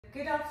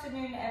good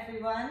afternoon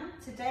everyone.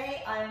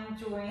 Today I'm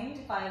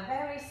joined by a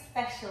very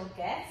special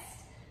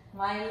guest,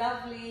 my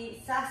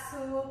lovely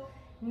Sasu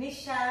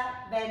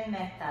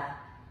Mehta,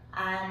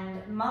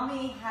 and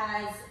Mummy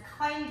has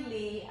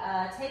kindly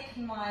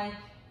taken my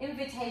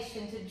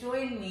invitation to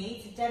join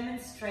me to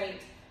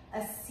demonstrate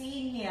a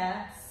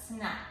senior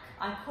snack.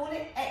 I call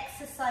it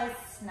exercise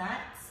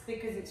snacks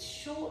because it's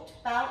short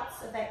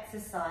bouts of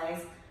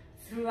exercise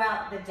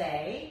throughout the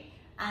day,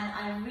 and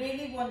I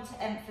really want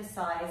to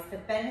emphasize the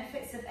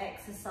benefits of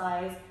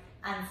exercise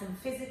and some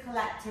physical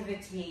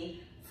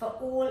activity for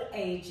all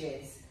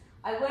ages.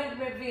 I won't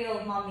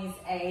reveal Mummy's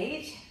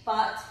age,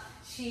 but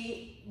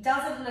she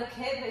doesn't look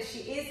it, but she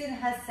is in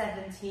her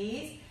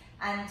 70s,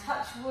 and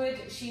touch wood,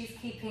 she's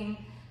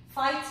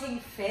fighting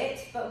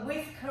fit, but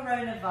with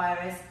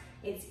coronavirus,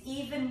 it's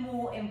even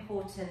more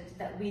important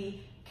that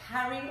we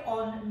carry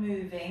on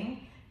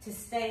moving to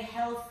stay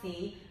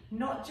healthy,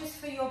 not just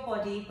for your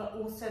body, but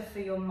also for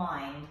your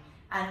mind,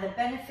 and the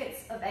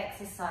benefits of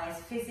exercise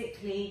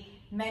physically,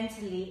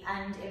 mentally,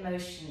 and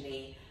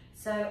emotionally.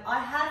 So I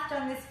have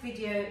done this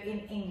video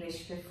in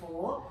English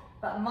before,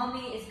 but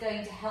Mummy is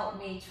going to help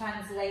me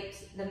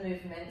translate the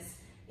movements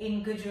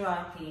in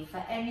Gujarati.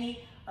 For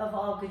any of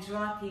our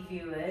Gujarati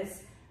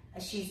viewers,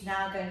 she's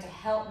now going to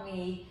help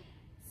me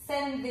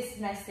send this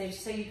message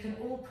so you can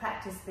all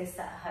practice this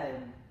at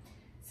home.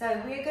 So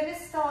we're going to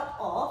start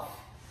off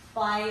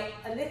by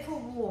a little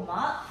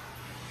warm-up.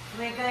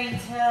 We're going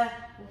to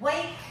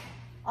wake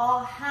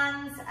our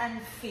hands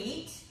and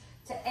feet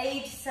to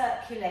aid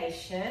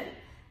circulation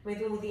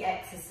with all the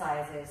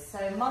exercises.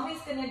 So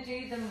Mummy's going to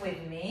do them with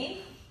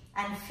me,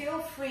 and feel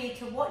free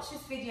to watch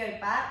this video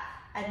back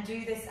and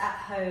do this at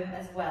home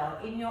as well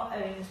in your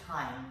own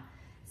time.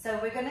 So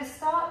we're going to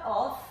start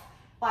off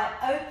by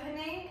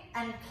opening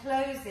and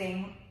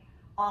closing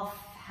our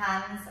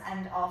hands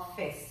and our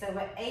fists. So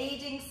we're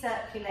aiding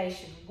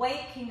circulation,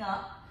 waking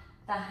up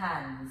the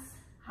hands.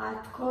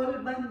 हाथ खोल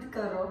बंद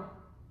करो.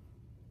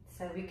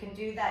 So we can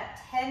do that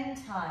 10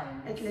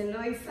 times. એટલે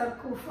લોહી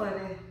સરખું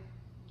ફરે.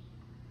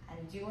 And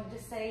do you want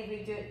to say we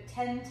do it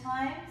 10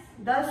 times?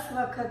 10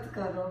 વખત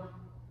કરો.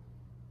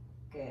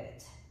 Good.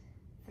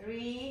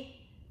 3,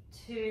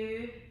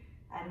 2,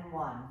 and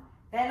 1.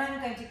 Then I'm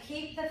going to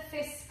keep the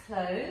fists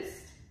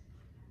closed.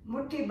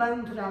 મુઠ્ઠી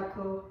બંધ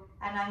રાખો.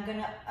 And I'm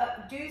going to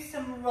do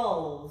some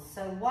rolls.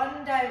 So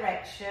one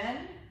direction.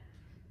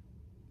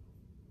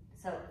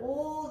 So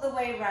all the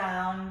way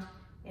round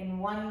in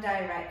one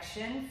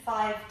direction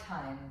 5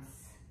 times.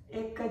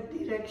 એક જ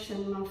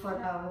ડિરેક્શનમાં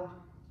ફરાવો.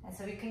 And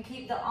so we can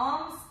keep the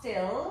arms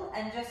still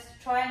and just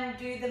try and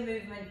do the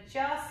movement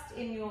just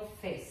in your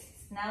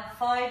fists. Now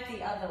 5 the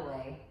other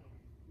way.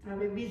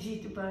 હવે બીજી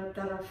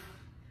તરફ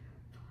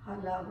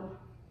હલાવો.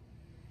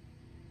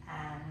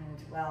 And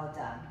well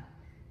done.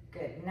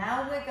 Good. Now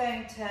we're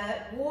going to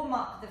warm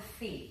up the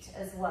feet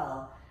as well.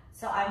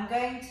 So I'm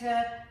going to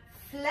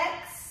flex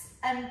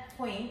and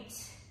point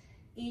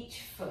each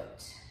foot.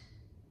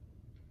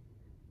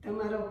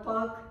 તમારો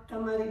પગ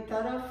તમારી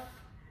તરફ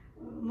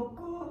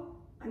મૂકો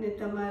અને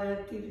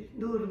તમારાથી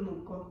દૂર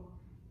મૂકો.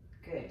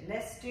 Good.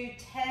 Let's do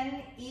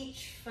 10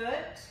 each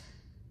foot.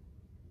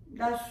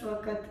 10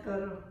 વખત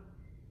કરો.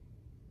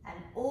 And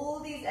all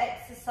these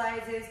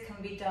exercises can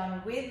be done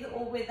with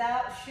or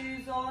without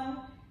shoes on,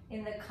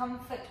 in the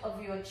comfort of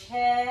your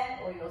chair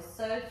or your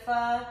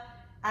sofa,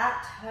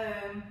 at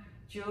home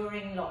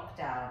during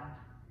lockdown.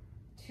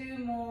 2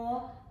 more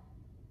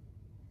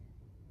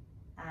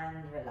and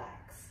relax.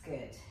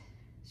 Good.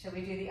 Shall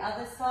we do the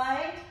other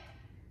side?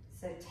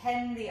 So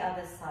 10 the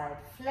other side.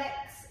 Flex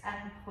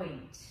and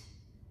point.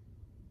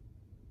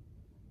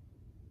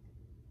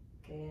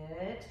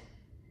 Good.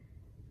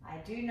 I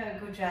do know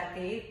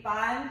Gujarati.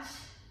 5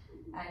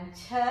 and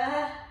 6,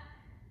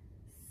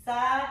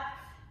 7,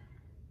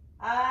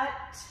 8,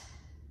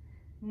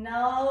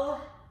 9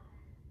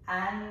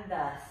 and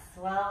 10.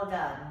 Well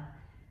done.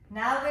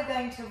 Now we're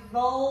going to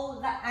roll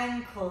the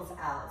ankles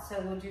out. So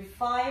we'll do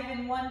 5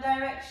 in one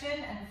direction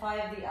and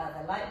 5 the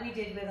other, like we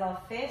did with our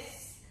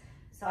fists.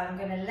 So I'm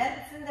going to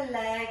lengthen the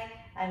leg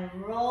and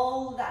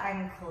roll the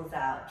ankles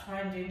out. Try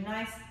and do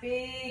nice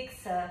big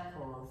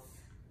circles.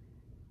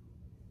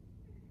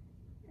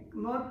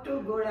 મોટું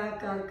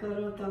ગોળાકાર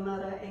કરો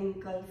તમારા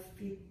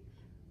એન્કલ્સથી.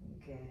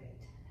 Good.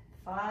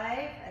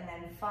 5 and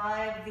then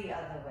 5 the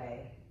other way.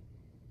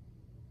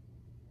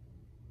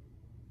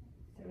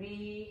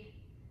 3,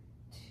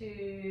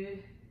 2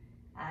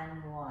 and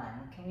 1.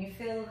 Can you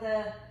feel the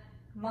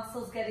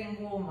muscles getting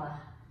warmer?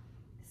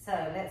 So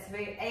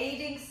we're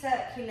aiding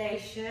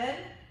circulation.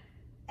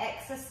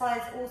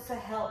 Exercise also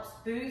helps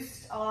boost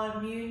our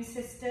immune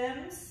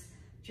systems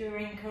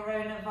during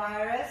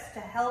coronavirus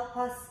to help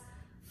us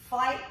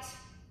fight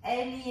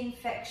any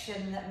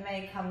infection that may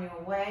come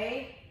your way.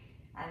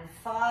 And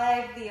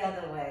 5 the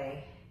other way.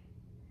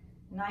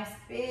 Nice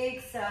big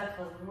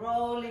circles,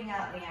 rolling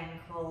out the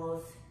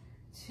ankles.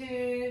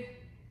 2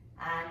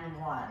 and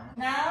 1.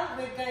 Now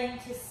we're going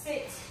to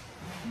sit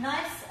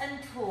nice and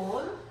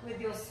tall with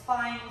your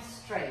spine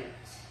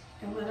straight.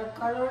 તમારા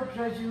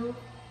કરોડરજ્જુ,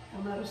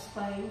 તમારું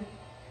spine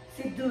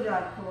સીધું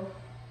રાખો.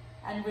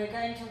 And we're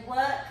going to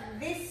work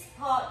this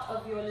part of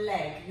your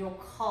leg, your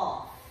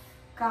calf.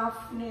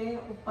 કાફને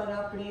ઉપર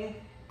આપણે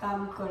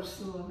કામ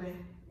કરશું હવે.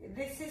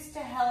 This is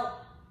to help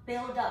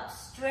build up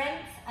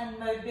strength and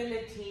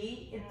mobility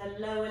in the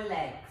lower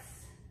legs.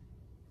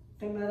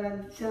 તમારા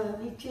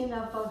નીચેના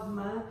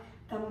પગમાં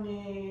તમને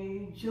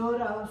જોર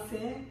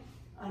આવશે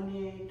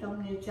અને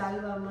તમને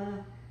ચાલવામાં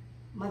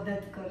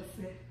મદદ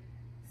કરશે.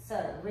 So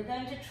we're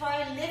going to try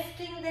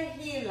lifting the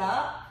heel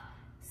up,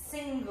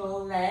 single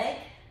leg,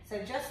 so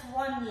just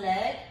one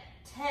leg,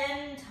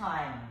 10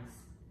 times.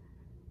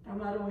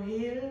 તમારો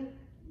heel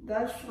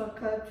 10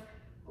 વખત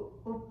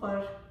ઉપર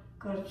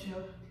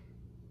કરજો.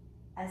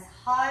 As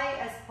high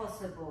as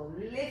possible,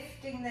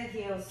 lifting the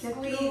heel,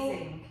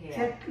 squeezing here.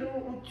 જેટલું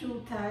ઊંચું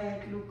થાય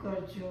એટલું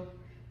કરજો.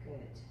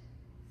 Good.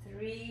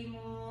 3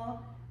 more,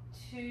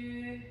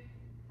 2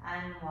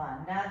 and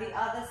 1. Now the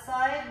other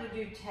side, we'll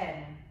do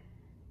 10.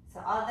 So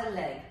other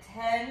leg,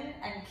 10,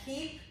 and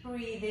keep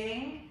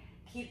breathing.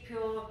 Keep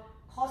your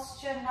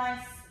posture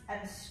nice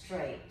and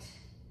straight.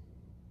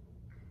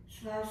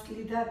 શ્વાસ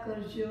લીધા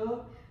કરજો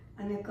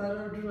અને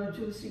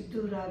કરોડરજ્જુ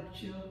સીધું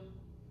રાખજો.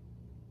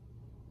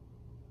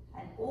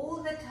 And all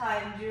the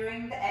time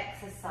during the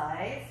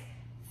exercise,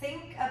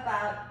 think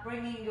about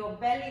bringing your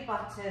belly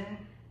button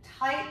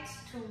tight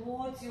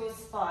towards your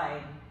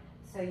spine.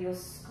 So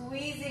you're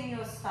squeezing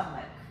your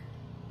stomach.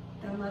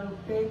 તમારું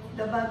પેટ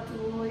દબાતું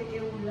હોય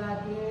એવું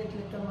લાગે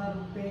એટલે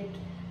તમારું પેટ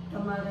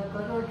તમારા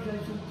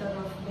કરોડરજ્જુ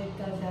તરફ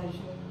લેતા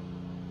જાજો.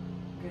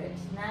 Good.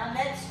 Now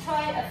let's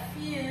try a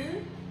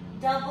few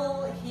double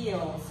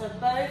heels. So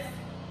both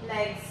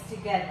legs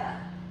together.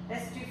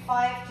 Let's do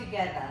 5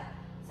 together.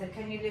 So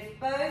can you lift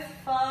both?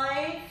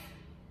 5,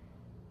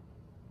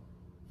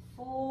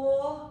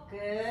 4,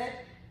 good.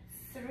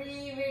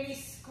 3, really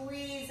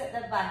squeeze at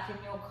the back in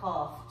your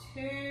calf.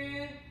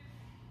 2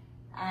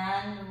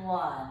 and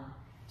 1.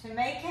 To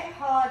make it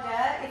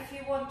harder, if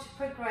you want to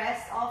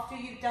progress after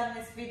you've done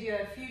this video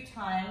a few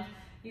times,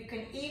 you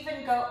can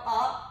even go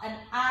up and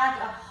add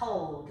a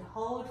hold.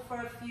 Hold for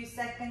a few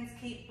seconds,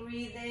 keep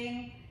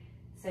breathing.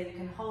 So you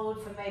can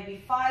hold for maybe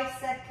 5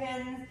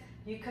 seconds.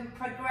 You can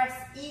progress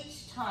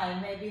each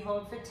time, maybe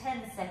hold for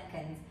 10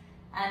 seconds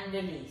and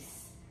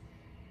release.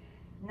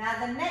 Now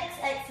the next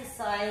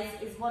exercise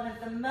is one of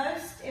the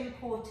most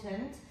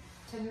important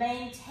to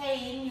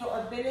maintain your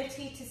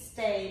ability to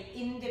stay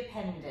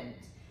independent.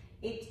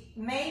 It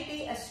may be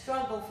a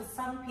struggle for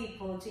some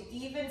people to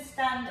even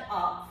stand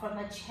up from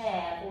a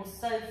chair or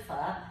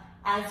sofa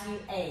as you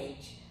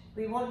age.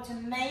 We want to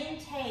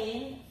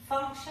maintain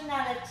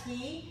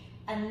functionality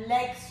and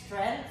leg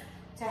strength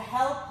to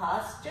help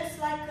us, just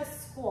like a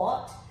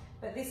squat,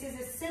 but this is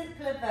a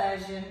simpler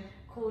version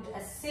called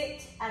a sit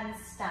and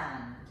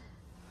stand.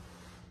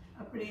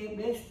 આપણે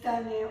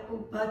બેસતાને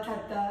ઊભા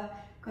થતા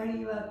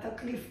ઘણીવાર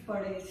તકલીફ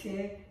પડે છે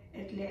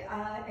એટલે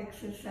આ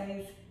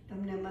exercise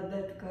તમને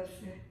મદદ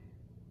કરશે.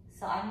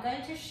 So I'm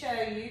going to show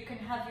you, you can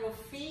have your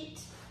feet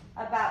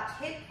about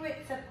hip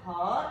width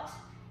apart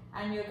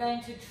and you're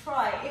going to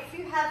try, if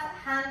you have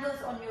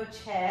handles on your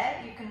chair,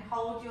 you can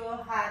hold your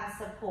hand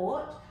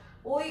support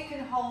or you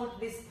can hold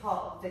this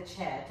part of the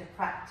chair to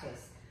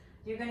practice.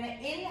 You're going to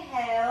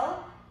inhale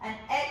and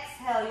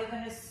exhale, you're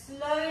going to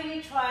slowly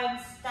try and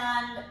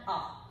stand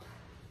up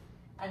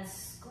and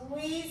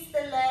squeeze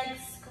the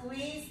legs,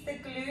 squeeze the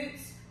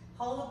glutes,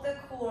 hold the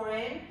core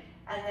in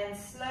and then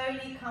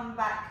slowly come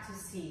back to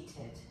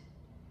seated.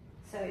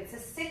 So it's a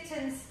sit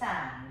and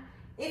stand.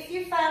 If you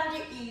found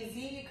it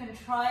easy, you can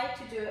try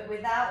to do it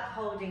without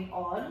holding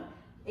on.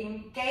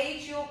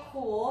 Engage your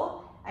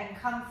core and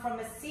come from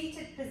a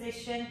seated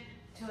position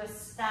to a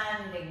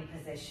standing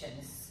position.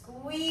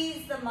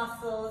 Squeeze the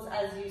muscles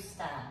as you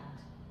stand.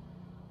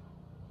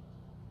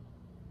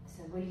 So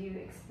will you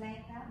explain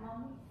that,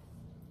 Mommy?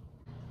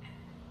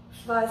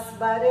 શ્વાસ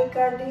બારે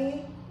કાઢી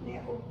ને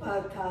ઊભા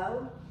થાવ.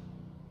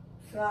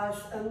 શ્વાસ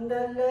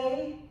અંદર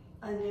લઈ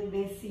અને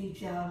બેસી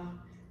જાઓ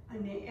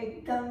અને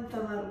એકદમ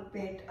તમારું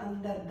પેટ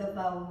અંદર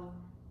દબાવો.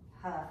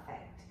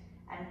 Perfect.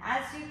 And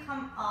as you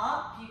come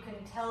up, you can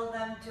tell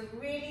them to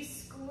really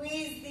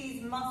squeeze these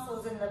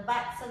muscles in the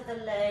backs of the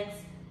legs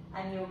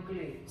and your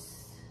glutes.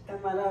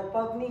 તમારા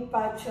પગની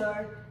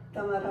પાછળ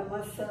તમારા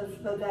મસલ્સ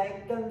બધા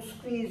એકદમ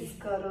સ્ક્વીઝ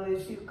કરો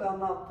as you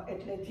come up,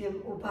 એટલે જેમ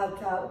ઊભા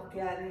થાવ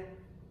ત્યારે.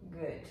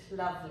 Good,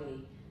 lovely.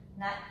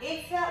 Now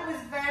if that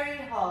was very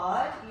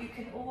hard, you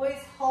can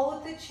always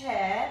hold the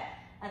chair,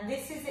 and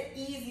this is an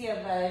easier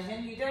version.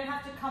 You don't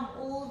have to come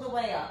all the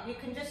way up. You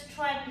can just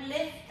try and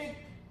lift the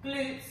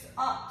glutes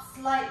up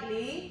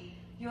slightly.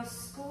 You're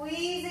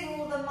squeezing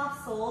all the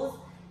muscles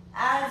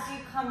as you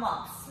come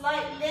up.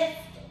 Slight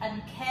lift and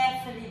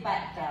carefully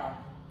back down.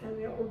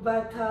 તમે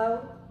ઊભા થાવ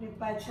ને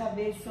પાછા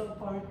બેસો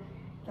પણ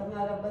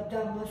તમારા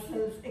બધા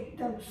muscles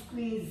એકદમ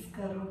સ્ક્વીઝ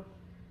કરો.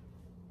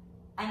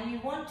 And you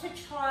want to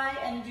try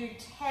and do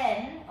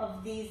 10 of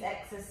these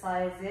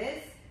exercises.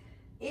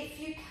 If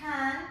you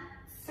can,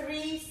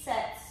 3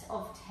 sets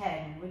of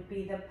 10 would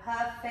be the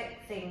perfect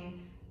thing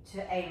to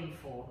aim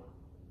for.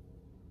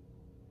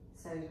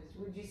 So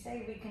would you say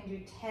we can do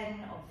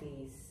 10 of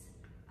these?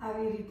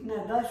 આવી રીતના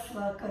 10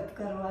 વખત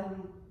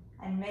કરવાનું.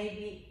 And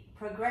maybe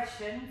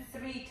progression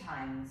 3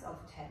 times of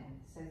 10.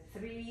 So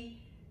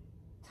 3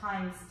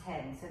 times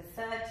 10, so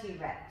 30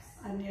 reps.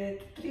 અને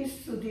 30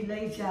 સુધી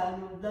લઈ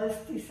જવાનું.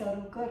 10 થી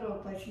શરૂ કરો,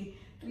 પછી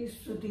 30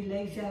 સુધી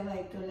લઈ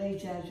જવાય તો લઈ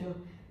જાજો.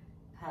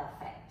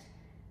 Perfect.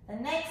 The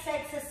next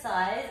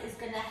exercise is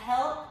going to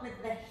help with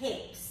the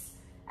hips.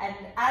 And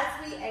as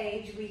we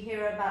age, we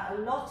hear about a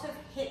lot of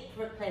hip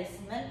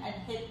replacement and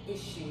hip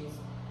issues.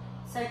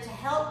 So to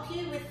help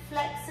you with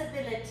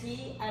flexibility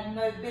and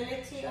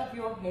mobility of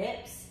your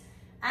hips,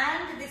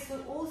 and this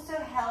will also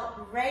help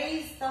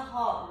raise the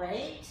heart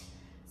rate,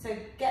 so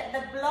get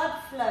the blood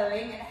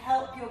flowing and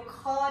help your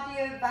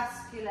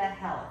cardiovascular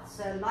health.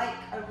 So like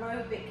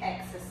aerobic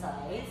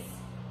exercise.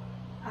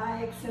 આ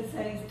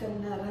exercise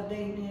તમને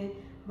હૃદયને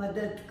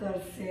મદદ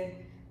કરશે.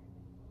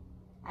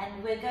 And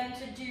we're going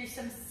to do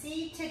some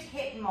seated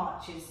hip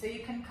marches. So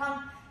you can come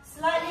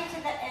slightly to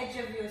the edge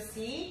of your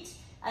seat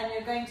and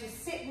you're going to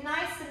sit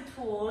nice and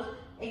tall,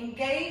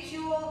 engage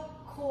your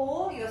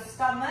core, your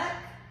stomach,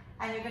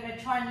 and you're going to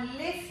try and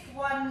lift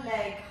one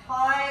leg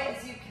high as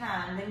you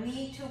can, the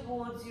knee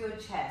towards your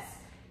chest.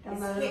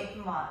 It's hip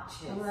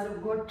marches.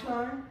 તમારું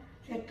ગોઠણ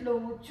જેટલું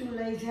ઊંચું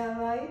લઈ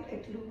જવાય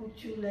એટલું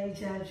ઊંચું લઈ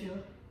જાજો.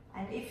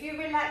 And if you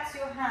relax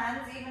your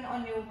hands even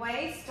on your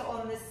waist or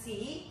on the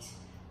seat,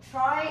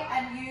 try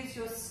and use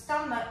your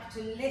stomach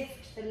to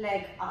lift the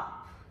leg up.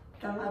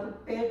 તમારું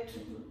પેટ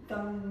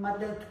તમને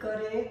મદદ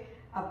કરે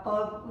આ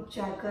પગ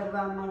ઊંચા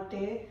કરવા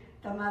માટે.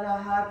 તમારા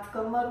હાથ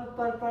કમર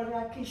ઉપર પણ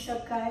રાખી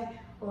શકાય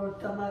or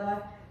તમારા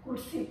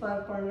કુર્સી પર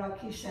પણ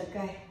રાખી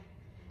શકાય.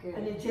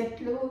 અને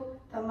જેટલું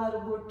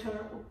તમારું ગોઠણ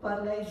ઉપર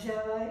લઈ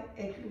જવાય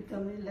એટલું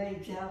તમે લઈ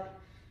જાઓ.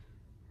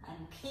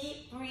 And keep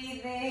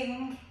breathing.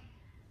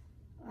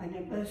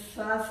 અને બસ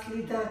શ્વાસ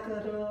લીધા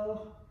કરો.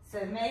 So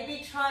maybe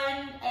try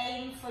and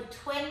aim for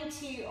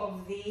 20 of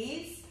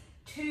these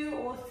 2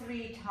 or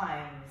 3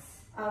 times.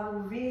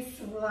 આવું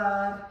 20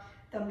 વાર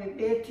તમે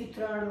 2 થી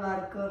 3 વાર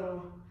કરો.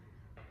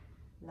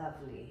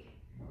 Lovely.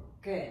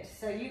 Good.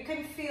 So you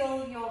can feel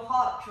your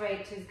heart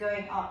rate is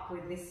going up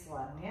with this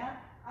one, yeah?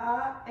 આ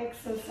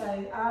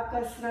એક્સરસાઇઝ આ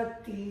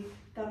કસરતથી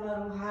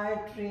તમારું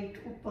હાર્ટ રેટ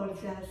ઉપર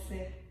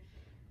જશે.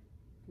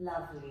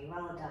 Lovely.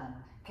 Well done.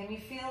 Can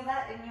you feel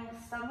that in your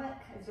stomach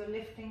as you're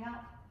lifting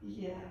up?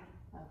 Yeah.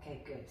 Okay,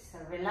 good. So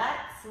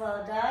relax.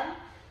 Well done.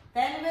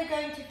 Then we're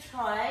going to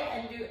try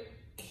and do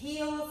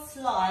heel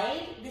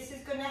slide. This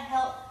is going to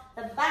help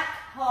the back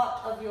part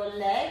of your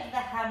leg,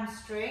 the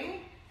hamstring,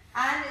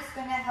 and it's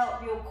going to help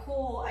your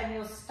core and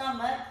your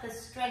stomach, the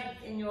strength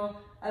in your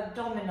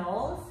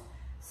abdominals.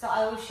 So I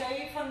will show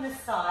you from the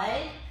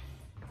side.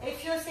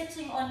 If you're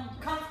sitting on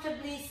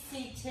comfortably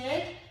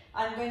seated,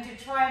 I'm going to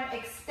try and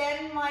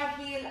extend my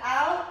heel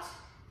out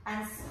and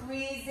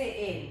squeeze it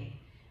in.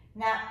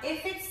 Now,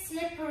 if it's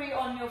slippery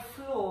on your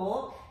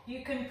floor, you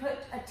can put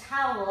a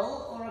towel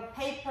or a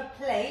paper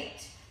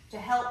plate to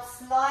help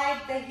slide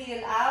the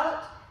heel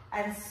out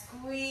and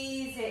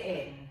squeeze it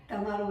in.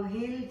 તમારું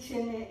heel છે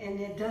ને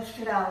એને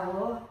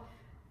ઢસડાવો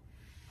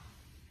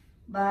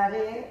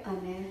બારે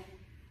અને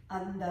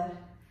અંદર.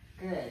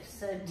 Good.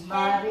 So 10.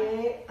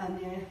 બારે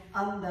અને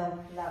અંદર.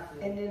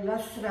 Lovely. એને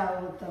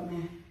લસરાવો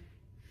તમે.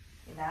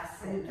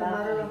 That's અને it.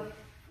 તમારો Lovely.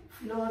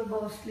 ફ્લોર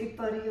બહુ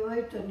સ્લીપરી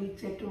હોય તો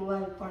નીચે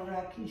ટુવાલ પણ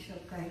રાખી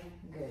શકાય.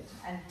 Good.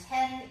 And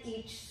 10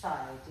 each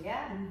side,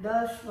 yeah?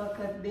 10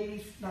 વખત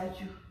 22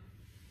 બાજુ.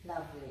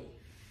 Lovely.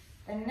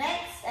 The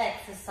next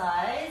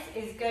exercise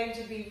is going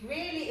to be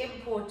really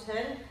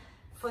important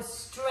for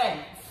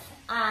strength,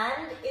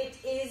 and it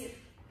is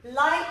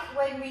like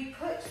when we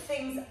put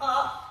things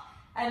up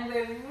and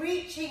we're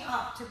reaching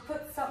up to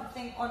put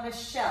something on a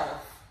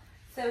shelf.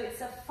 So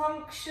it's a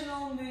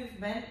functional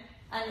movement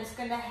and it's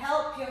going to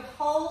help your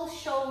whole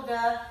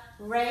shoulder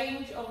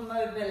range of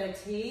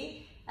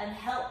mobility and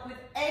help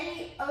with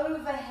any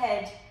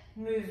overhead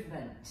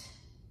movement.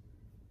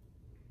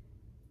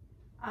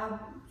 આ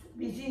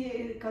બીજી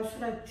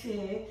કસરત છે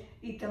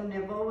એ તમને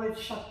બહુ જ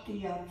શક્તિ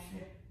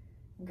આપશે.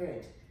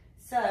 Good.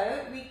 So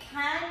we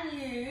can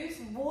use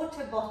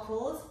water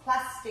bottles,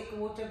 plastic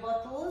water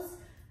bottles.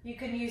 You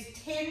can use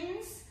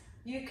tins.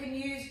 You can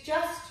use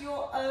just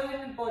your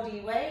own body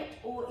weight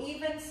or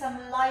even some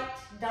light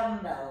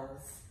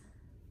dumbbells.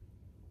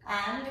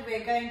 And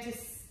we're going to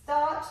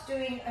start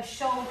doing a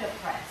shoulder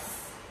press.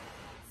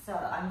 So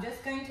I'm just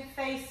going to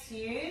face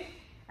you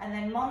and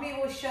then Mommy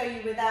will show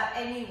you without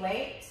any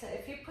weight. So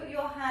if you put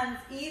your hands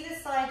either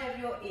side of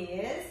your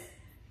ears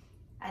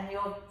and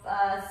you're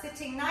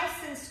sitting nice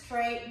and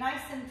straight,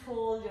 nice and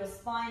tall, your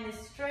spine is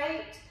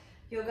straight,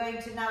 you're going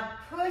to now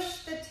push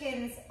the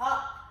tins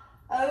up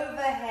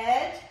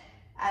overhead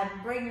and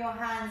bring your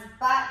hands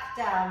back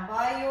down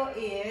by your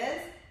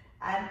ears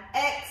and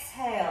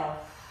exhale.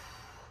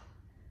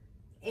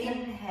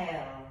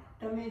 Inhale.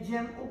 તમે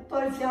જેમ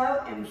ઉપર જાઓ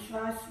એમ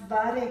શ્વાસ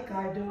બારે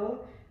કાઢો.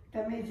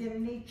 તમે જેમ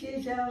નીચે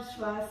જાઓ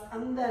શ્વાસ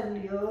અંદર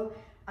લ્યો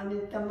અને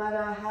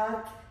તમારા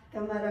હાથ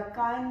તમારા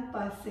કાન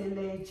પાસે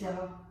લઈ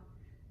જાઓ.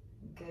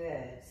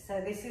 Good. So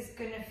this is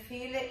going to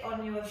feel it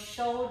on your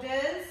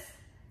shoulders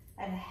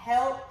and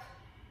help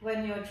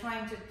when you're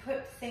trying to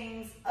put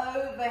things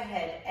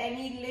overhead,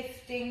 any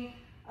lifting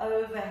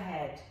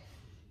overhead.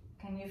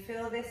 Can you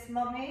feel this,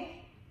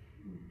 Mummy?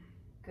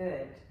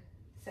 Good.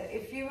 So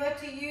if you were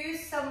to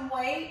use some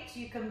weight,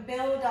 you can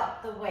build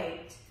up the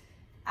weight.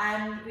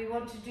 And we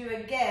want to do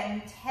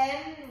again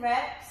 10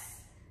 reps,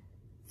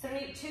 2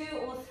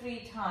 or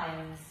 3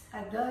 times.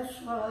 આ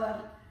 10 વાર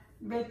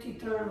 2 થી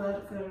 3 વાર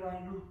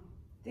કરવાનું.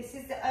 This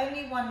is the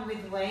only one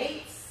with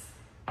weights.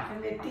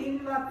 તમે tin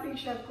વાપરી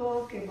શકો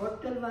કે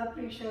bottle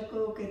વાપરી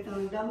શકો કે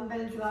તમે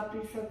ડમ્બેલ્સ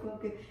વાપરી શકો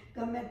કે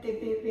ગમે તે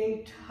બે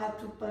વેઇટ હાથ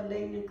ઉપર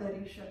લઈને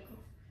કરી શકો.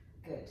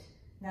 Good.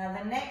 Now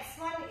the next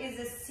one is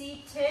a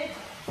seated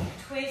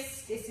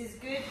twist. This is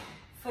good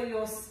for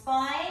your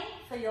spine,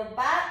 for your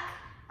back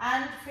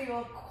and for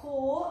your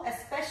core,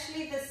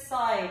 especially the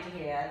side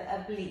here, the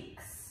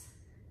obliques.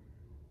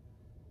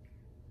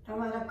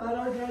 તમારા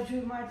કરોડરજ્જુ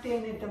માટે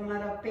અને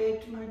તમારા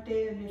પેટ માટે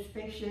અને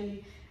સ્પેશિયલી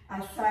આ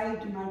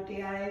સાઈડ માટે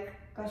આ એક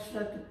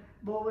કસરત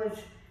બહુ જ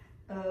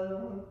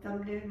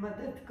તમને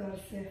મદદ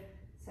કરશે.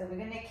 So we're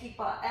going to keep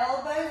our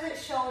elbows at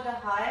shoulder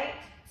height,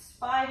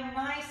 spine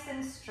nice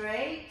and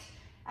straight,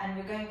 and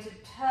we're going to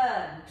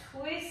turn,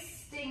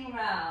 twisting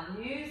round,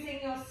 using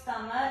your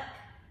stomach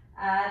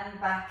and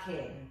back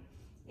in.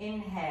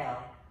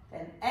 Inhale,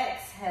 then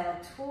exhale,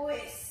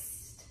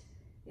 twist.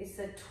 It's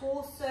a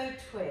torso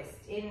twist.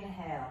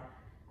 Inhale,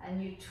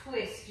 and you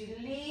twist, you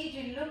lead,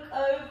 you look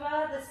over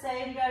the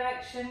same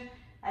direction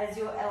as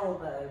your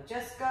elbow.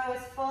 Just go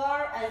as far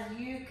as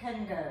you can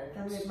go.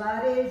 તમે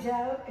બારે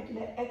જાઓ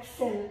એટલે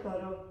Excel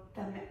કરો.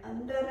 તમે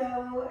અંદર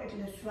આવો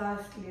એટલે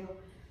શ્વાસ લ્યો.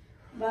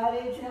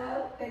 બારે જાઓ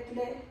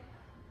એટલે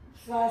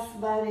શ્વાસ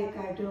બારે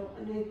કાઢો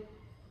અને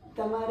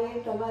તમારે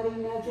તમારી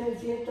નજર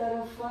જે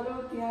તરફ ફરો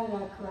ત્યાં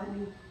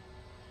રાખવાની.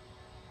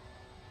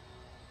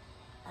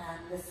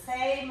 And the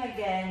same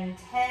again,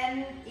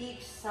 10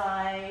 each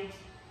side.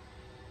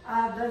 આ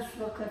 10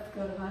 વખત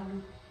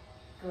કરવાનું.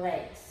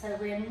 Great. So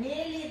we're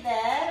nearly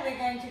there. We're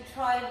going to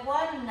try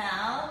one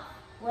now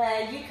where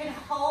you can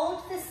hold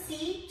the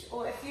seat,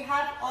 or if you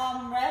have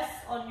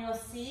armrests on your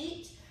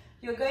seat,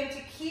 you're going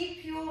to keep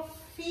your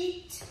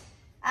feet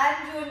and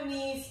your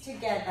knees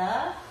together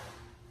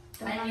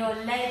and your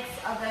legs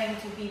are going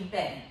to be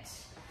bent.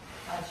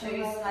 I'll show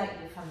you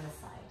slightly from the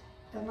side.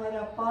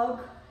 તમારા પગ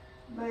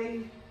ભાઈ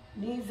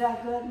knees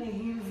આગળ ને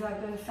heels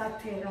આગળ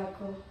સાથે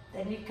રાખો.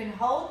 Then you can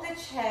hold the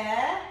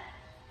chair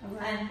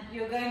and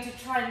you're going to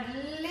try and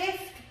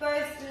lift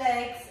both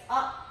legs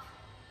up,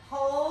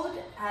 hold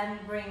and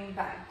bring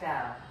back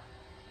down.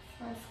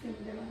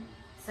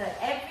 So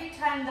every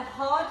time the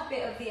hard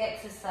bit of the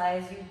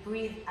exercise, you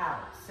breathe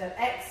out. So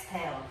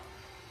exhale.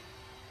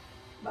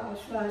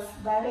 શ્વાસ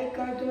બારે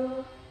કાઢો,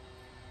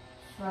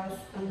 શ્વાસ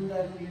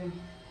અંદર લ્યો.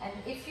 And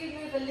if you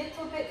move a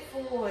little bit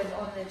forward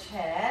on the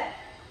chair,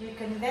 you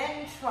can then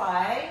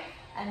try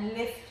and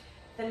lift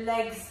the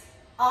legs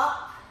up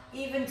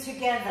even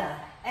together.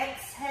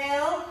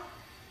 Exhale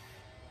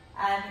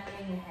and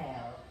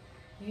inhale.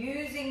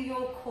 Using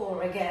your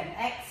core again.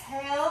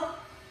 Exhale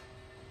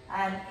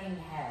and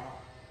inhale.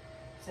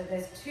 So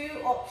there's 2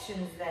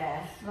 options there.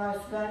 શ્વાસ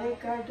બારે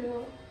કાઢો,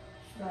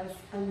 શ્વાસ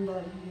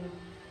અંદર લ્યો.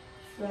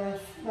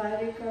 શ્વાસ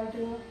બારે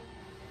કાઢો,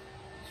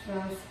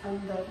 શ્વાસ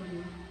અંદર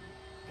લ્યો.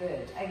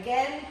 Good.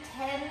 Again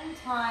 10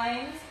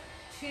 times,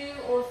 2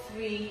 or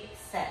 3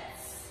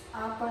 sets.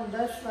 આ પણ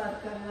 10 વાર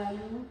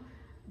કરવાનું,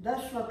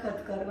 10 વખત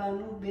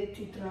કરવાનું, 2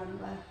 થી 3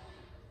 વાર.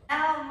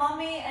 Now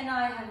Mummy and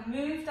I have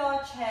moved our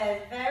chairs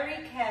very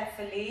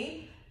carefully.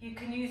 You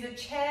can use a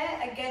chair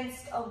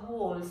against a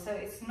wall so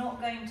it's not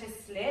going to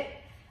slip.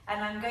 And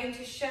I'm going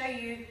to show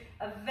you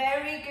a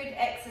very good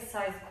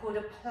exercise called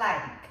a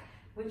plank,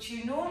 which you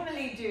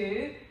normally do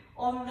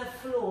on the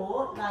floor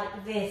like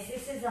this.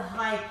 This is a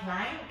high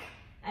plank,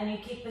 and you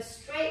keep a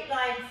straight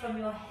line from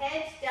your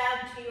head down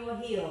to your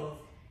heels,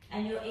 and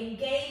you're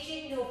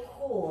engaging your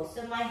core.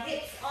 So my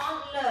hips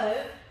aren't low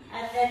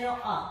and they're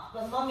not up.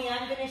 But Mommy,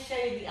 I'm going to show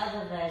you the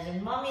other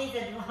version. Mommy's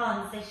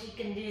advanced, so she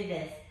can do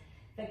this.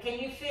 But can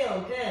you feel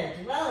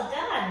good? Well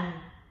done.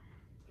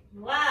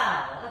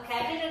 Wow. Okay,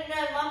 I didn't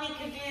know Mommy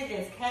could do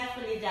this.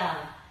 Carefully down.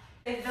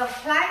 The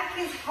plank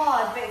is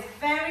hard, but it's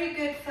very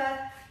good for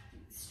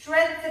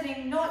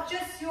strengthening not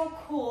just your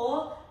core,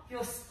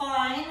 your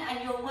spine, and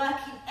you're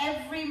working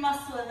every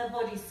muscle in the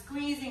body,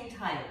 squeezing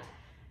tight.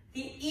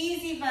 The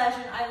easy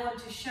version I want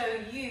to show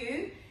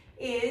you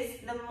is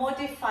the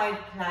modified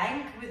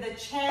plank with a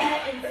chair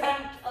in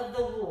front of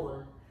the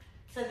wall.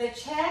 So the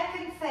chair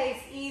can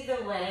face either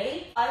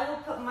way. I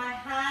will put my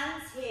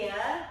hands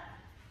here.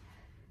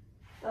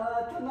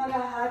 તમારા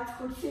હાથ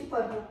ખુરશી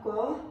પર મૂકો.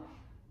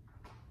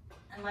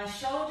 And my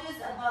shoulders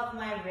above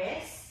my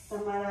wrists.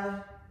 તમારા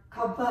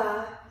ખભા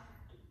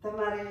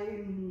તમારે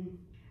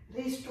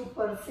wrist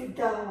ઉપર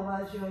સીધા હોવા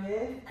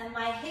જોઈએ. And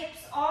my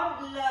hips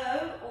aren't low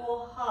or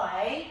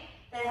high.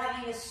 They're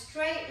having a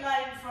straight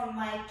line from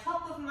my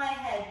top of my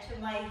head to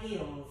my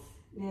heels.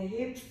 ને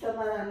hips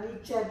તમારા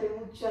નીચા થી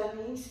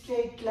ઊંચાની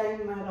straight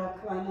line માં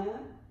રાખવાના.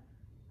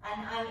 And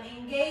I'm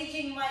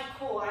engaging my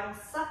core. I'm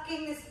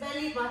sucking this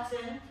belly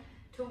button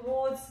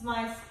towards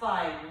my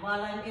spine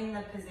while I'm in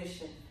the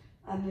position.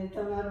 અને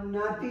તમારું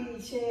નાભી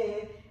છે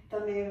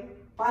તમે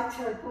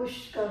પાછળ પુશ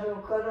કરો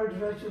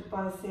કરોડરજ્જુ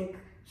પાસે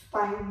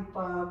સ્પાઇન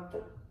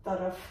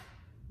તરફ.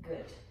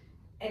 Good.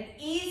 An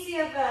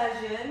easier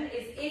version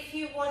is if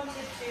you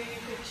wanted to, you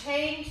could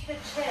change the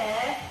chair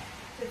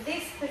to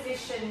this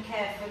position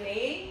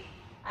carefully,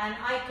 and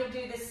I could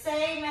do the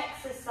same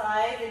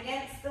exercise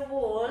against the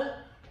wall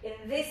in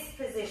this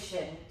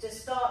position to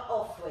start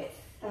off with.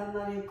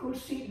 તમારે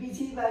ખુરશી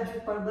બીજી બાજુ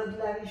પણ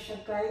બદલાવી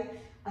શકાય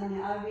અને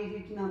આવી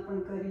રીતના પણ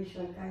કરી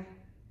શકાય.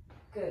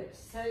 Good.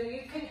 So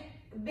you can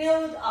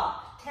build up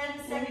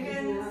 10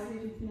 seconds. આવી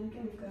રીતના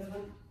કેમ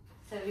કરવાનું?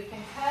 So we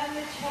can turn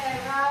the chair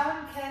around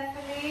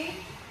carefully,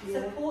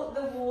 support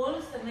the wall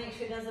so make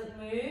sure it doesn't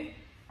move,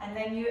 and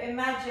then you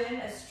imagine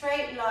a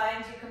straight line.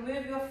 So you can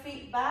move your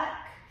feet back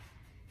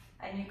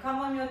and you come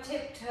on your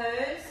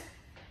tiptoes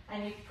and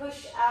you push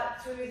out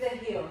through the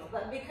heels.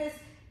 But because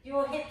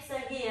your hips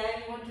are here,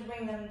 you want to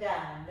bring them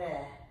down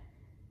there.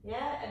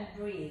 Yeah, and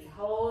breathe.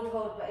 Hold,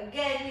 hold. But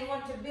again, you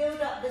want to build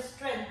up the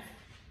strength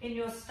in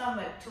your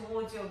stomach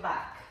towards your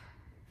back.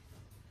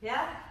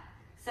 Yeah?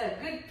 So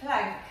good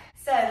plank.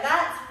 So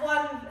that's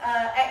one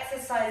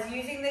exercise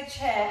using the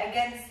chair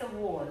against the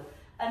wall.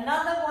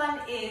 Another one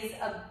is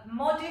a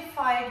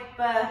modified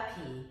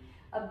burpee.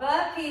 A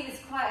burpee is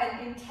quite an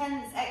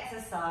intense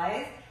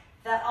exercise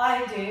that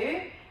I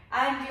do,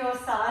 and your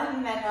son,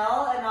 Menal,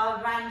 and our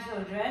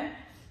grandchildren.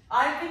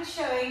 I've been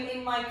showing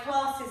in my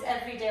classes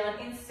every day on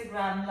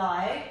Instagram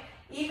Live.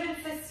 Even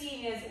for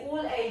seniors,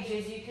 all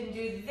ages, you can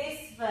do this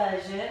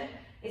version.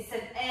 It's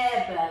an air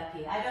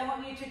burpee. I don't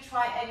want you to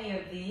try any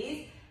of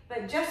these,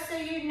 but just so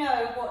you know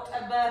what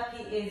a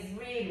burpee is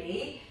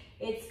really,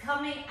 it's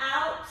coming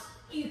out,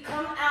 you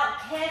come out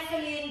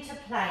carefully into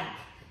plank,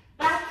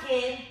 back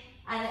in,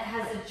 and it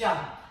has a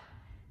jump.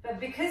 But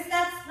because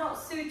that's not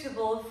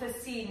suitable for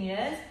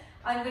seniors,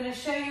 I'm going to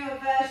show you a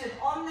version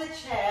on the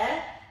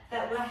chair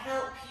that will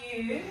help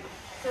you.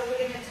 So we're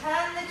going to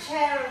turn the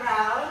chair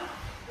around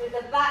with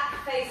the back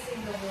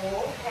facing the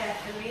wall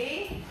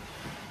carefully.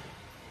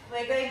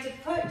 We're going to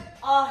put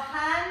our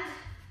hand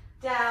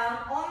down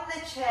on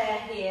the chair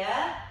here.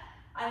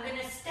 I'm going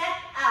to step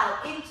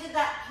out into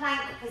that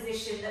plank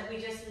position that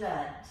we just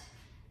learned.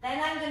 Then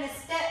I'm going to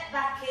step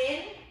back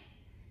in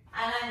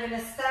and I'm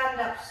going to stand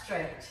up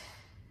straight.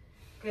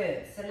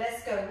 Good. So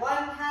let's go.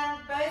 One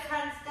hand, both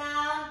hands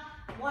down,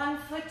 one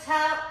foot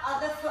out,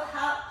 other foot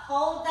out.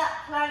 Hold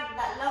that plank,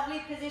 that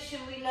lovely position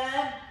we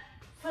learned.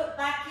 Foot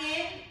back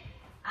in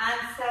and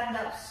stand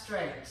up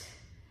straight.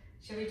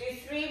 Shall we do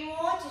 3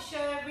 more to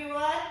show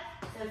everyone?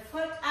 So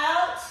foot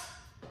out,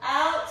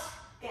 out,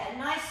 get a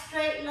nice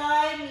straight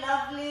line,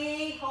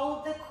 lovely.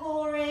 Hold the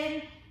core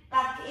in,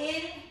 back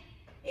in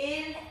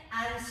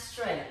and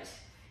straight.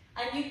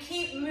 And you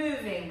keep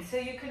moving, so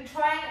you can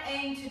try and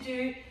aim to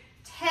do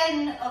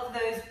 10 of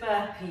those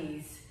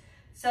burpees.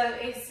 So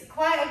it's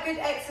quite a good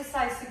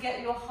exercise to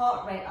get your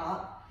heart rate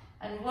up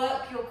and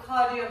work your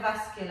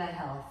cardiovascular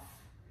health.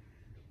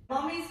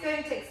 Mommy's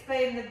going to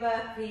explain the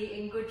burpee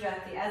in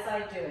Gujarati as I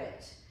do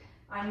it.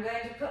 I'm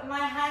going to put my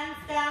hands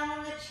down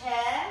on the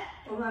chair.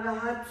 તમારા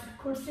હાથ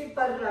ખુરશી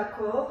પર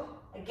રાખો.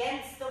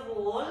 Against the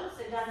wall so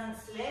it doesn't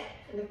slip.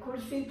 એટલે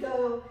ખુરશી તો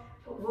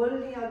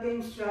વોલની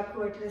against રાખો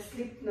એટલે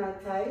સ્લીપ ના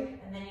થાય.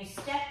 And then you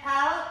step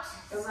out,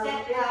 તમારો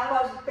step એક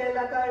out. પગ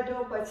પહેલા કાઢો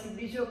પછી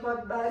બીજો પગ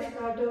બહાર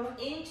કાઢો.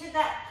 Into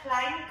that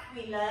plank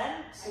we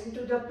learnt.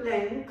 Into the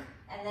plank.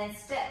 And then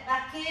step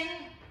back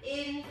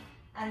in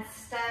and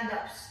stand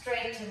up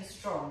straight and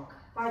strong.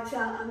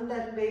 પાછા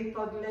અંદર બે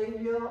પગ લઈ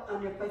લ્યો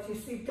અને પછી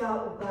સીધા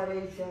ઊભા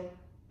રહી જાઓ.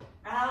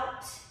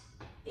 Out,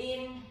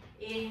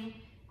 in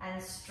and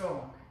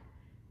strong.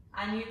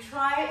 And you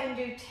try and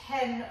do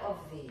 10 of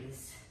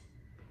these.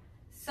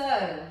 So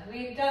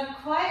we've done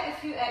quite a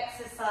few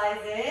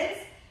exercises.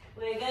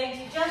 We're going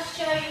to just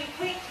show you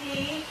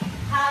quickly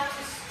how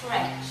to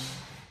stretch.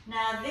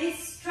 Now this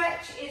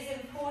stretch is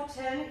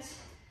important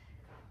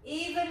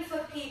even for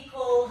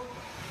people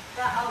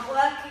that are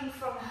working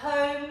from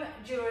home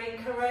during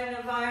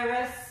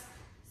coronavirus,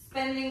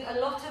 spending a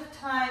lot of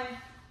time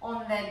on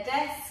their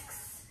desks,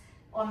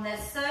 on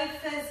their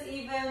sofas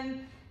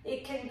even.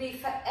 It can be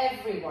for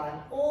everyone,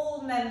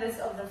 all members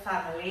of the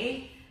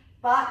family.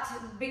 But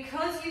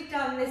because you've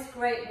done this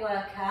great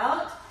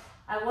workout,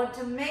 I want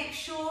to make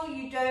sure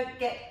you don't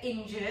get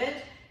injured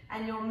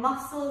and your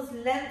muscles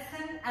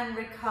lengthen and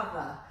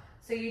recover,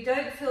 so you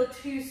don't feel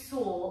too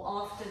sore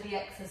after the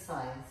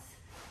exercise.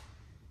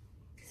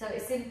 So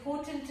it's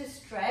important to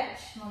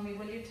stretch. Mommy,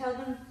 will you tell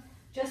them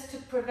just to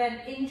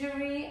prevent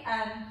injury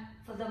and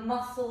for the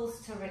muscles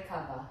to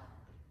recover?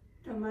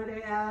 તમારે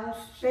આ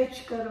stretch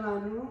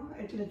કરવાનું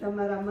એટલે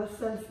તમારા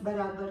muscles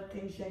બરાબર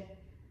થઈ જાય.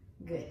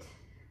 Good.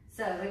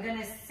 So we're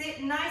going to sit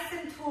nice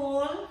and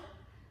tall,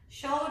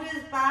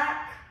 shoulders back,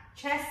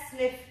 chest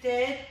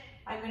lifted.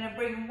 I'm going to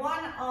bring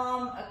one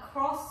arm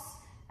across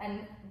and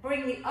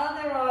bring the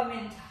other arm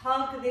in to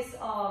hug this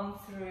arm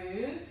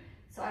through.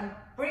 So I'm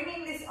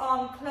bringing this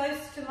arm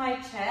close to my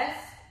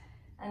chest,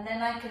 and then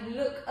I can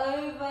look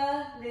over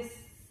this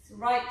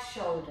right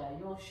shoulder,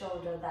 your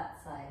shoulder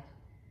that side.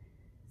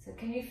 So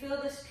can you feel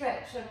the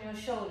stretch on your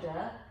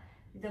shoulder?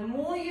 The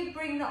more you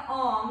bring the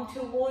arm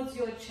towards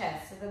your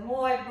chest, so the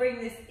more I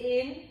bring this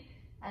in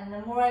and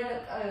the more I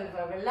look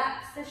over,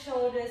 relax the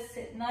shoulders,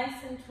 sit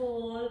nice and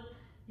tall.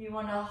 You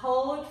want to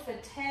hold for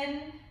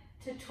 10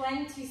 to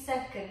 20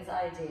 seconds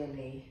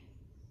ideally.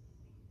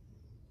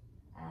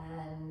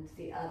 And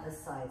the other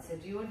side. So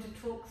do you want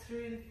to talk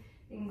through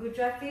in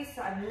Gujarati?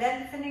 So I'm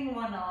lengthening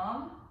one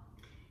arm.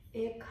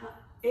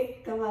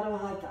 एक તમારો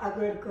હાથ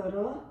આગળ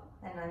કરો.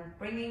 And I'm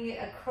bringing it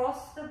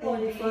across the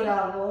body.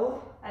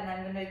 And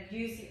I'm going to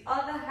use the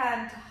other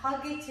hand to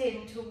hug it in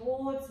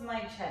towards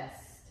my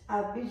chest. આ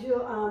બીજો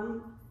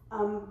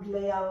આમ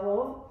લઈ આવો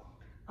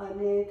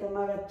અને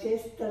તમારા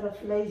chest તરફ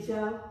લઈ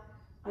જાઓ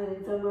અને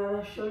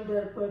તમારા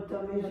shoulder પર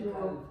તમે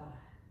જુઓ.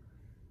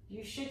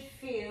 You should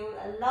feel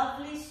a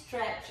lovely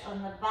stretch on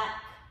the back,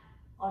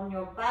 on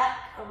your back,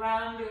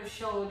 around your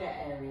shoulder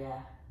area.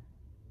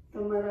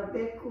 તમારા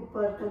બેક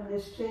ઉપર તમને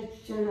stretch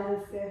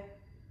જણાશે.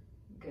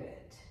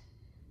 Good.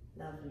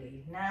 Lovely.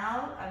 Now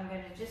I'm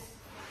going to just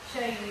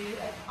show you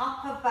an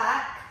upper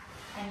back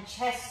and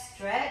chest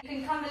stretch. You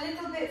can come a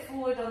little bit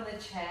forward on the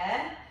chair.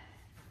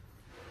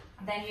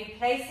 Then you're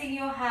placing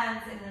your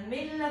hands in the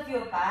middle of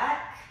your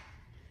back.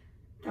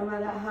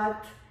 તમારા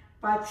હાથ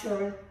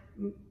પાછળ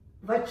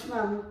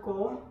વચમાં મૂકો.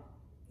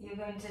 You're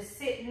going to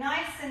sit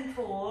nice and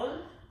tall.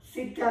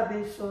 સીધા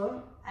બેસો.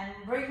 And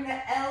bring the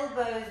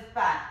elbows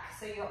back.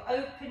 So you're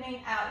opening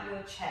out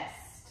your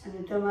chest.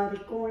 અને તમારી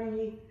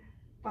કોણી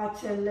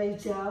પાછળ લઈ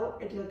જાઓ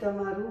એટલે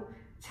તમારું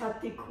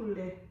છાતી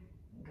ખુલે.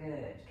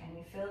 Good. Can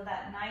you feel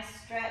that nice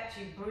stretch?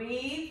 You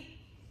breathe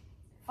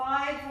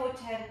 5 or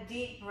 10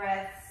 deep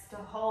breaths to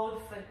hold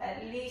for at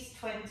least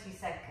 20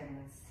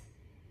 seconds.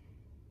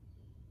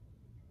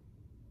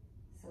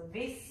 So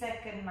this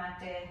second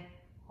mate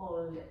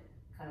hold.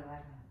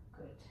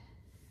 Good.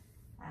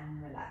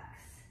 And relax.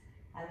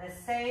 And the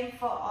same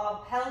for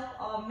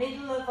our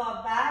middle of our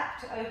back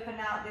to open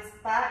out this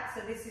back. So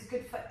this is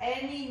good for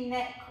any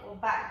neck or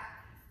back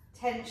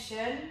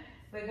tension.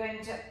 We're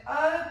going to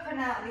open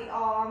out the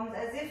arms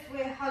as if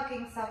we're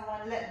hugging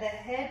someone. Let the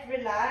head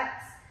relax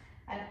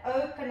and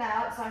open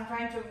out. So I'm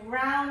trying to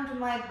round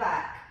my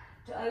back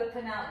to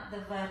open out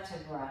the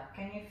vertebra.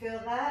 Can you feel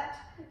that?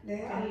 You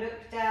can look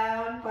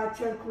down.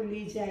 પાછળ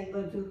ખુલી જાય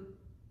બધું.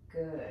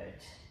 Good.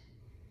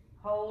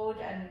 Hold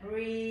and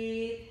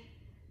breathe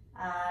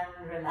and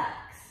relax.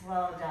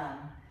 Well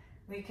done.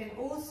 We can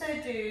also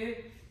do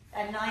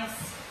a nice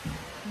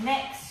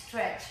neck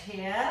stretch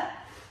here.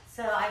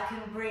 So I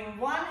can bring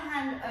one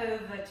hand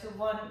over to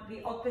the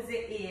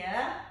opposite ear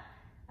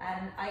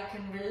and I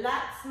can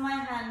relax my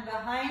hand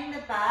behind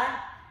the back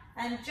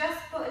and just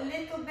put a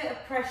little bit of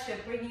pressure,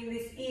 bringing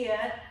this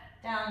ear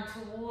down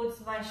towards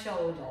my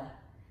shoulder.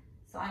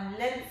 So I'm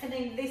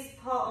lengthening this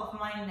part of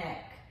my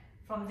neck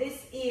from this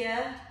ear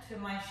to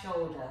my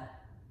shoulder.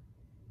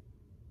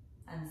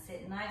 And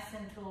sit nice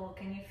and tall.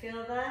 Can you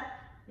feel that?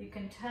 You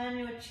can turn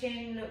your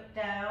chin, look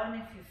down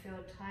if you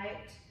feel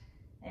tight.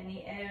 Any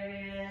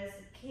areas.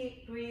 Keep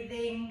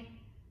breathing.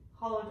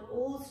 Hold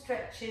all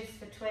stretches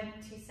for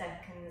 20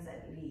 seconds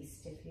at least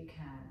if you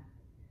can.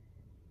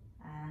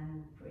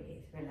 And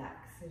breathe, relax.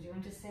 So do you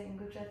want to say in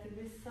Gujarati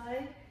this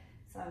side?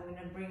 So I'm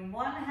going to bring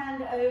one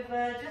hand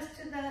over just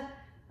to the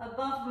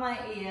above my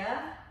ear.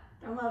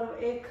 તમારો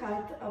એક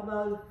હાથ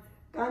above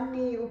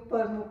કાનની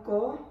ઉપર મૂકો.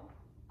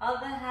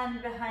 Other hand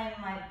behind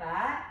my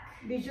back.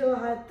 બીજો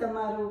હાથ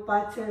તમારો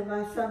પાછળ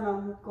વાસામાં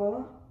મૂકો.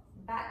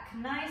 Back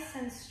nice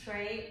and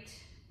straight.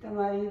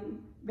 તમારી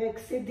બેક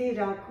સીધી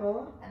રાખો.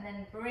 And then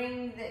bring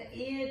the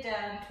ear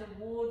down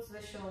towards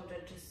the shoulder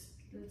to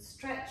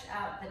stretch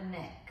out the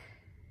neck.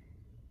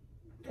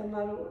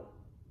 તમારું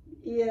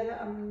ear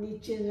આમ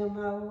નીચે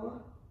નમાવો.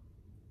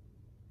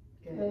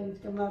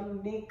 તમારું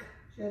neck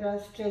જરા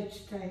stretch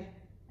થાય.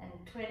 And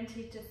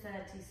 20 to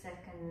 30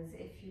 seconds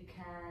if you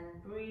can.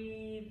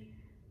 Breathe,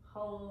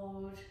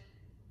 hold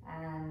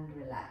and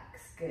relax.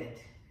 Good.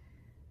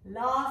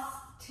 Last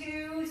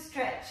 2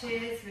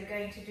 stretches. We're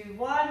going to do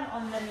one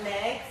on the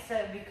legs. So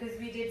because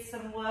we did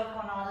some work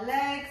on our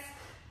legs,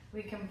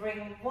 we can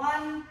bring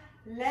one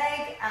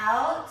leg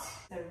out.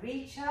 So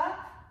reach up,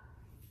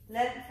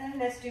 lengthen.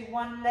 Let's do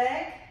one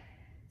leg.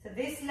 So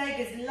this leg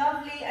is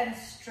lovely and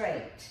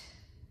straight.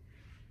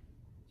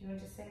 Do you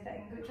want to say that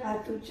in Gujarati?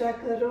 હાથ ઊંચા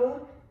કરો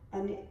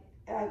અને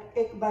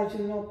એક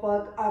બાજુનો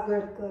પગ આગળ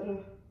કરો.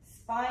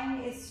 Spine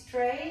is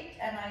straight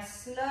and I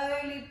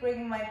slowly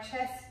bring my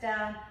chest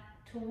down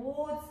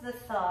towards the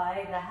thigh.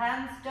 The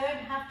hands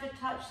don't have to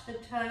touch the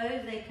toes.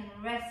 They can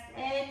rest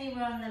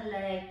anywhere on the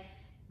leg.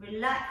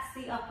 Relax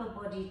the upper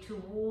body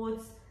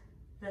towards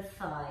the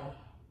thigh.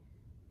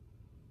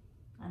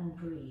 And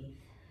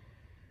breathe.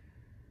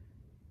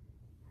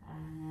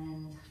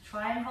 And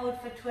try and hold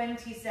for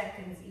 20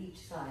 seconds each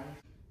side.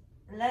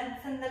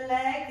 Lengthen the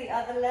leg, the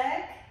other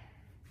leg.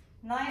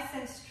 Nice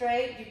and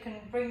straight. You can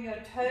bring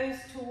your toes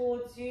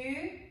towards you.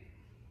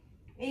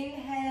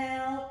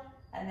 Inhale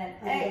and then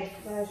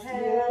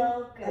exhale.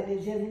 અને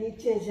જેમ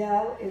નીચે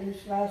જાઓ એમ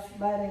શ્વાસ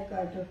બહાર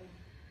કાઢો.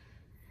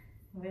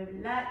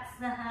 Relax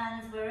the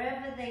hands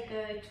wherever they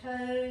go,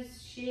 toes,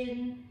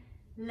 shin,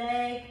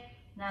 leg.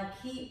 Now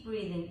keep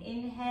breathing.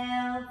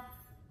 Inhale,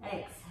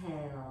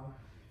 exhale.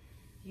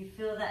 You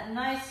feel that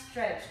nice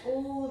stretch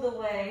all the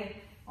way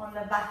on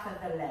the back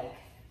of the leg.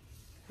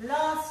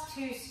 Last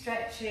two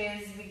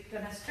stretches, we're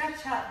going to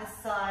stretch out the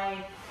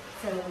side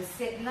so we'll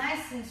sit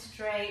nice and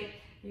straight.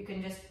 You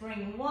can just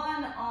bring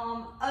one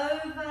arm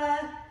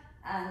over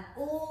and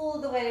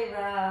all the way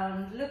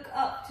around. Look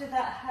up to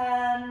that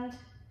hand.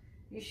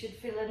 You should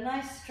feel a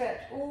nice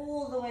stretch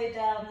all the way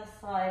down the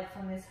side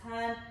from this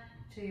hand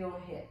to your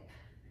hip.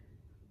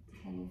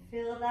 Can you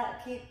feel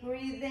that? Keep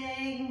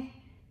breathing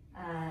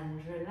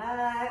and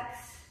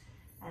relax.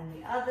 And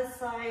the other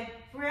side,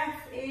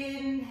 breath,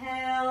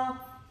 inhale,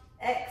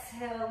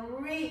 exhale,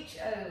 reach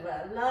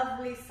over,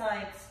 lovely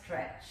side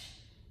stretch.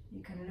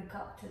 You can look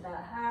up to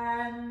that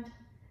hand.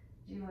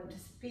 Do you want to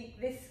speak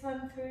this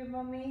one through,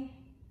 Mommy?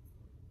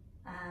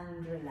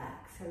 And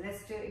relax. So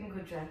let's do it in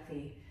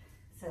Gujarati.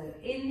 So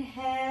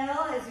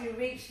inhale as you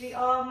reach the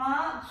arm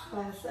up.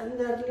 And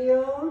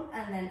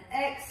then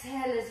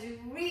exhale as you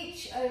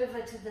reach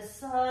over to the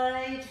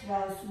side.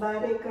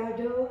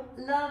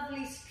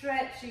 Lovely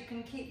stretch. You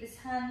can keep this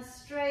hand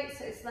straight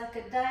so it's like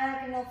a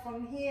diagonal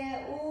from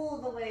here all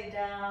the way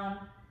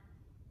down.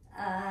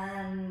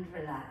 And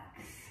relax.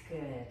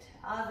 Good.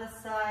 Other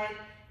side.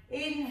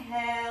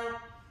 Inhale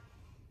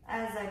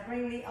as I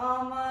bring the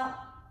arm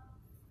up.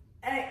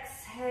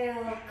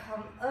 Exhale,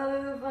 come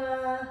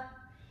over.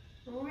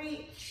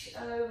 Reach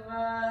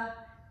over,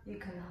 you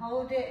can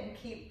hold it and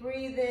keep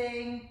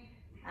breathing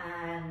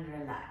and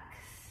relax.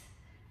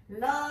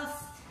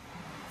 Last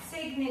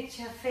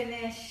signature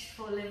finish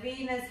for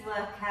Lavina's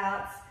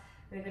workouts.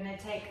 We're going to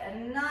take a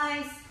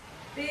nice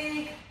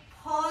big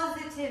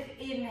positive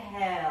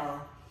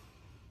inhale.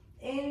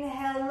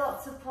 Inhale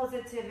lots of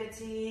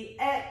positivity.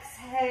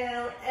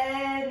 Exhale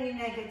any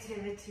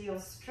negativity or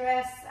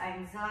stress,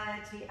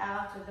 anxiety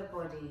out of the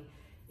body.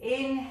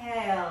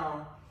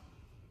 Inhale.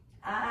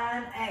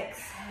 And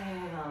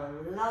exhale,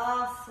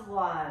 last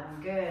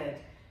one, good.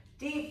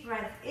 Deep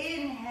breath,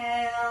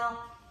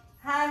 inhale,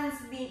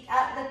 hands meet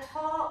at the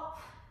top,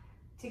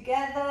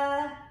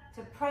 together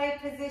to pray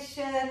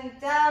position,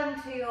 down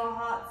to your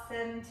heart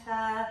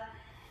center.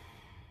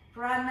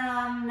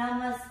 Pranam,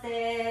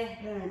 namaste.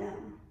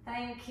 Pranam.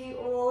 Thank you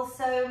all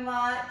so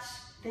much.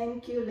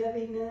 Thank you,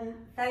 Lavina.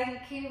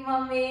 Thank you,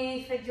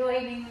 Mummy, for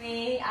joining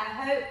me. I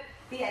hope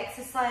the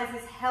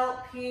exercises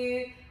help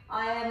you.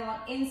 I am on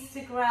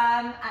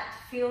Instagram at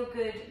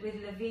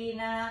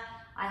feelgoodwithlavina.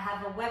 I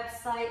have a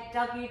website,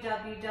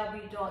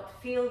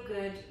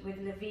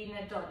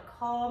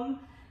 www.feelgoodwithlavina.com.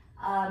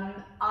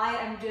 I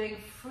am doing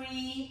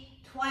free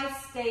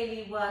twice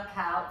daily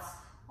workouts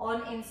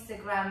on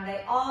Instagram.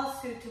 They are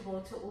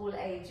suitable to all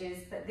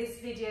ages, but this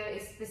video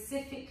is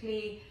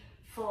specifically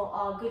for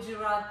our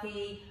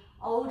Gujarati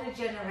older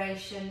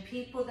generation,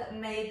 people that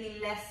may be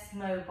less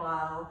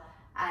mobile.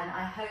 And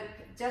I hope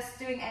just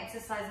doing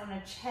exercise on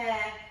a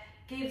chair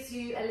gives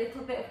you a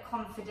little bit of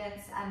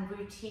confidence and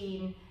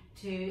routine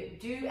to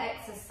do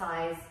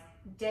exercise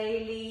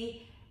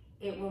daily.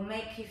 It will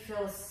make you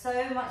feel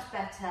so much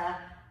better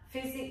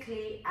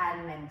physically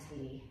and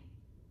mentally.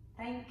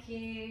 Thank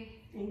you.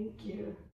 Thank you.